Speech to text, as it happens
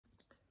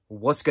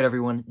What's good,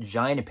 everyone?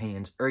 Giant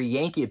opinions, or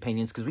Yankee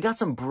opinions, because we got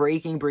some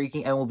breaking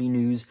MLB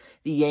news.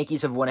 The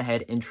Yankees have went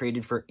ahead and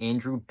traded for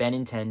Andrew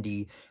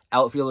Benintendi,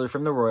 outfielder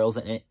from the Royals,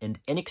 and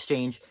in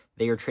exchange,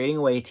 they are trading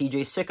away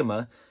T.J.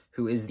 Sikkema,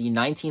 who is the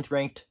 19th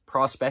ranked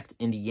prospect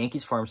in the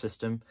Yankees farm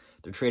system.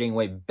 They're trading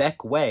away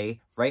Beck Way,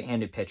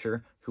 right-handed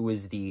pitcher, who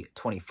is the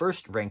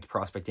 21st ranked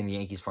prospect in the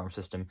Yankees farm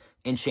system,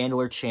 and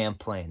Chandler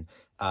Champlain,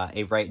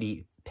 a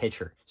righty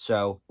pitcher.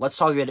 So let's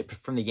talk about it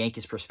from the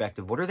Yankees'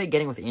 perspective. What are they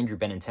getting with Andrew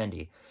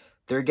Benintendi?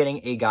 They're getting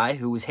a guy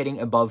who was hitting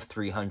above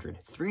 300,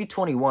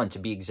 321 to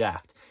be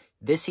exact.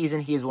 This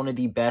season, he is one of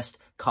the best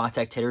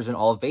contact hitters in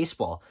all of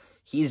baseball.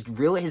 His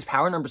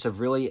power numbers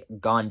have really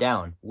gone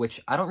down,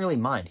 which I don't really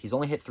mind. He's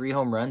only hit 3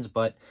 home runs,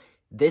 but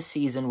this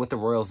season with the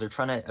Royals, they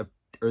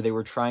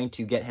were trying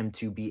to get him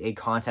to be a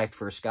contact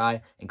first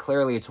guy, and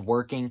clearly it's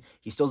working.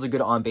 He still has a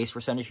good on-base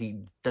percentage.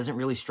 He doesn't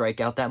really strike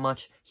out that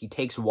much. He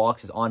takes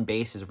walks. His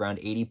on-base is around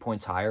 80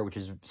 points higher, which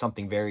is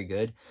something very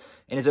good.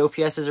 And his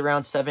OPS is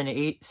around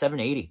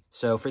 780.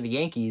 So for the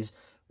Yankees,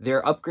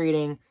 they're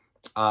upgrading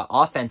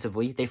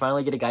offensively. They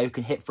finally get a guy who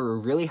can hit for a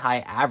really high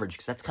average,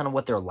 because that's kind of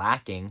what they're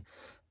lacking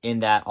in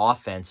that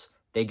offense.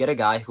 They get a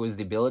guy who has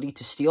the ability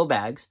to steal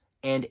bags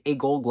and a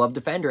Gold Glove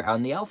defender out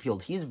in the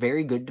outfield. He is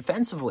very good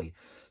defensively.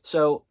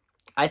 So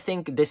I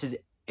think this is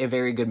a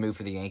very good move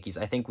for the Yankees.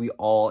 I think we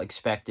all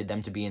expected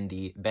them to be in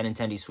the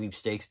Benintendi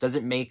sweepstakes. Does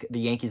it make the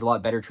Yankees a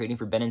lot better trading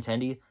for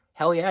Benintendi?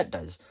 Hell yeah, it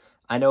does.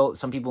 I know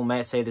some people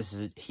might say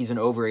he's an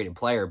overrated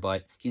player,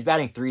 but he's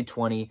batting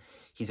 .320.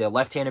 He's a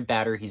left-handed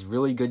batter. He's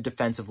really good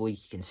defensively.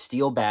 He can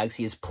steal bags.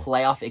 He has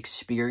playoff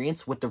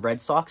experience with the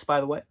Red Sox, by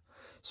the way.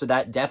 So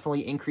that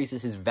definitely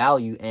increases his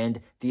value,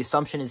 and the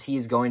assumption is he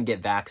is going to get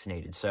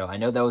vaccinated. So I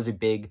know that was a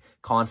big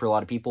con for a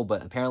lot of people,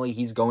 but apparently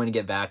he's going to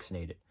get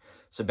vaccinated.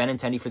 So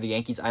Benintendi for the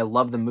Yankees, I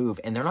love the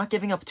move, and they're not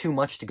giving up too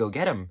much to go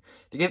get him.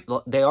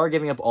 They are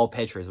giving up all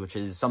pitchers, which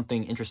is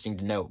something interesting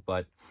to note,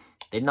 but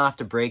they did not have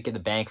to break the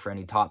bank for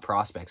any top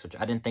prospects, which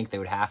I didn't think they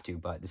would have to,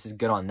 but this is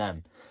good on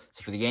them.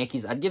 So for the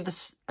Yankees, I'd give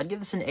this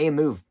an A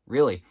move,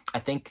 really. I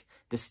think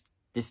this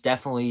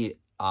definitely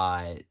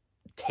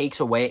takes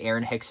away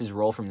Aaron Hicks's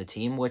role from the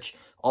team, which,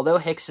 although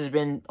Hicks has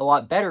been a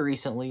lot better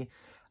recently,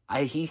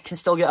 he can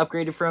still get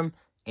upgraded from,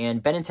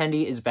 and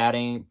Benintendi is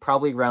batting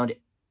probably around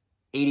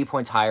 80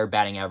 points higher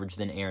batting average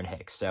than Aaron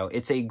Hicks. So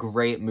it's a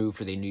great move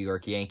for the New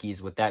York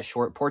Yankees with that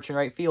short porch in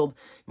right field.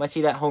 You might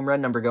see that home run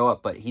number go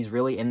up, but he's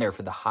really in there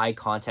for the high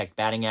contact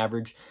batting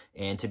average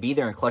and to be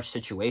there in clutch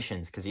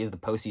situations because he has the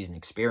postseason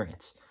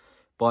experience.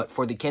 But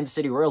for the Kansas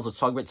City Royals, let's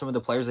talk about some of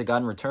the players they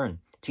got in return.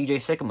 T.J.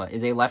 Sikkema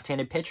is a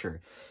left-handed pitcher.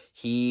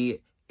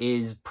 He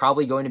is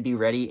probably going to be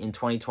ready in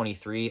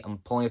 2023. I'm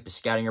pulling up his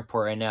scouting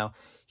report right now.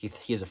 He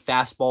has a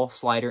fastball,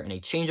 slider, and a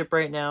changeup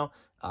right now.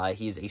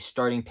 He is a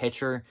starting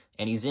pitcher,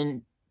 and he's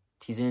in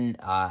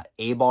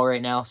A-ball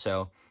right now,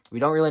 so we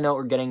don't really know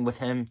what we're getting with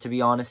him, to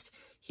be honest.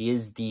 He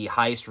is the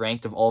highest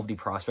ranked of all of the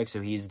prospects,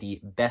 so he is the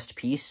best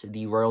piece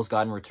the Royals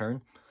got in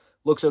return.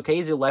 Looks okay.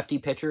 He's a lefty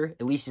pitcher.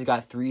 At least he's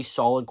got 3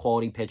 solid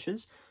quality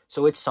pitches,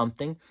 so it's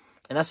something.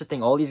 And that's the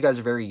thing. All these guys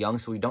are very young,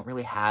 so we don't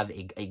really have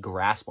a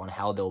grasp on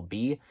how they'll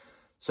be.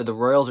 So the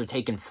Royals are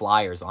taking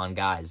flyers on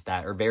guys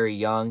that are very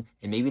young,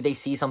 and maybe they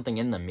see something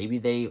in them. Maybe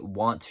they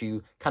want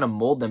to kind of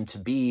mold them to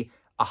be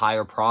a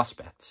higher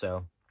prospect.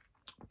 So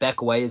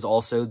Beck Way is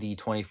also the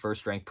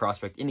 21st ranked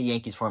prospect in the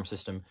Yankees farm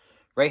system.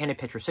 Right-handed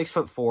pitcher,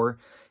 6'4".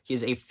 He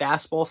has a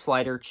fastball,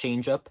 slider,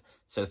 changeup,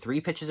 so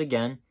 3 pitches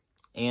again,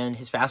 and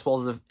his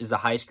fastball is the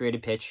highest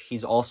graded pitch.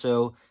 He's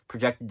also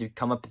projected to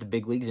come up at the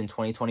big leagues in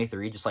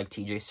 2023, just like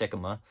T.J.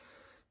 Sikkema.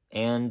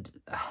 And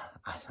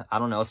I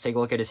don't know, let's take a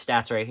look at his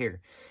stats right here.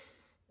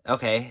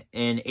 Okay,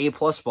 in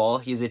A-plus ball,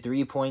 he has a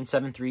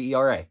 3.73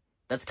 ERA.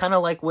 That's kind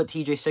of like what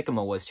T.J.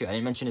 Sikkema was, too. I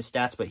didn't mention his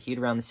stats, but he had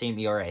around the same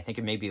ERA. I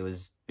think maybe it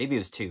was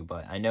 2,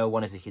 but I know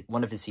one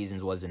of his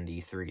seasons was in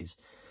the 3s.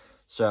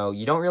 So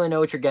you don't really know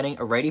what you're getting.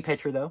 A righty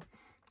pitcher, though.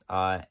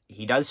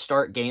 He does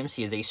start games.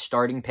 He is a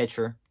starting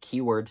pitcher.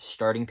 Keyword,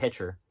 starting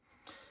pitcher.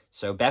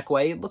 So Beck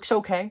Way looks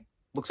okay.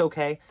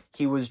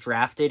 He was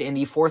drafted in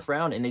the 4th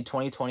round in the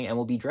 2020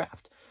 MLB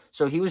draft.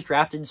 So he was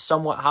drafted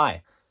somewhat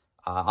high.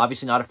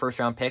 Obviously not a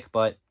first-round pick,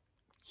 but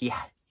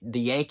the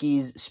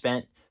Yankees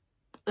spent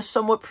a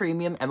somewhat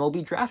premium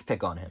MLB draft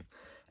pick on him.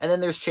 And then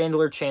there's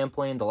Chandler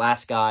Champlain, the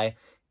last guy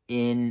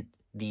in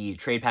the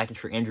trade package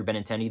for Andrew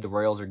Benintendi the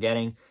Royals are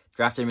getting.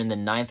 Drafted him in the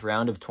 9th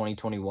round of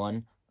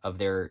 2021 of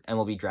their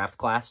MLB draft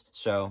class.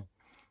 So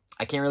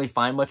I can't really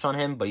find much on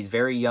him, but he's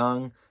very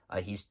young.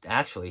 He's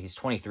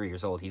 23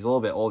 years old. He's a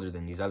little bit older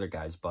than these other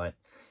guys, but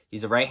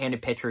he's a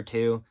right-handed pitcher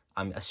too.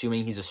 I'm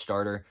assuming he's a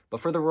starter. But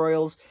for the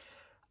Royals,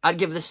 I'd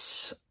give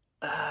this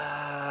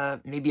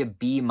maybe a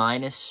B-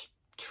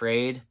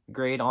 trade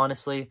grade,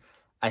 honestly.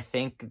 I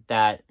think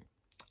that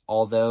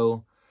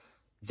although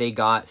they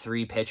got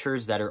 3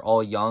 pitchers that are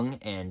all young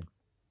and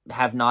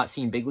have not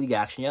seen big league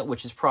action yet,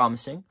 which is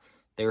promising,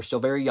 they are still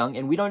very young,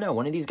 and we don't know.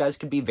 One of these guys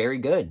could be very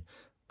good,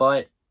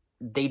 but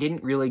they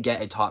didn't really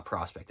get a top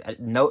prospect.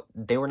 No,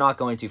 they were not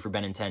going to for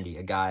Benintendi,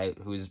 a guy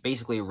who's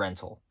basically a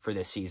rental for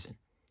this season.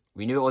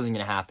 We knew it wasn't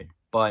going to happen,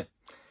 but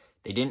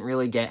They didn't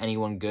really get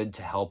anyone good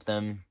to help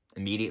them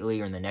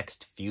immediately or in the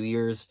next few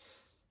years.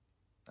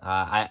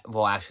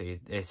 Well, actually,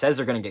 it says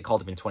they're going to get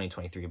called up in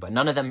 2023, but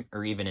none of them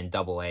are even in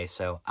AA,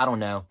 so I don't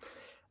know.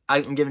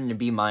 I'm giving it a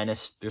B-.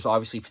 There's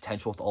obviously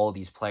potential with all of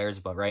these players,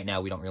 but right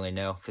now we don't really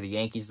know. For the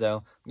Yankees, though,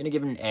 I'm going to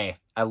give it an A.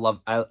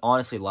 I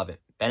honestly love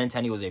it.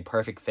 Benintendi was a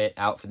perfect fit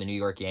out for the New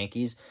York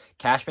Yankees.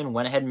 Cashman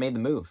went ahead and made the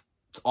move.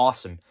 It's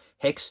awesome.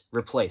 Hicks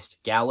replaced.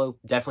 Gallo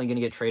definitely going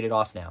to get traded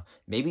off now.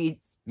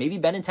 Maybe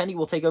Benintendi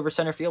will take over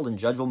center field and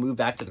Judge will move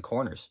back to the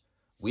corners.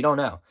 We don't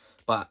know.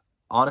 But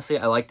honestly,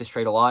 I like this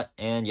trade a lot.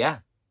 And yeah,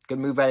 good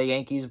move by the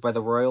Yankees, by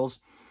the Royals.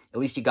 At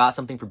least you got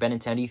something for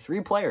Benintendi.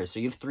 3 players, so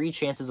you have 3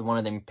 chances of one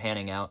of them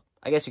panning out.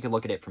 I guess you could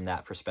look at it from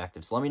that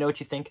perspective. So let me know what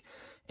you think.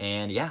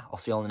 And yeah, I'll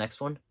see you all in the next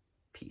one.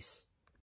 Peace.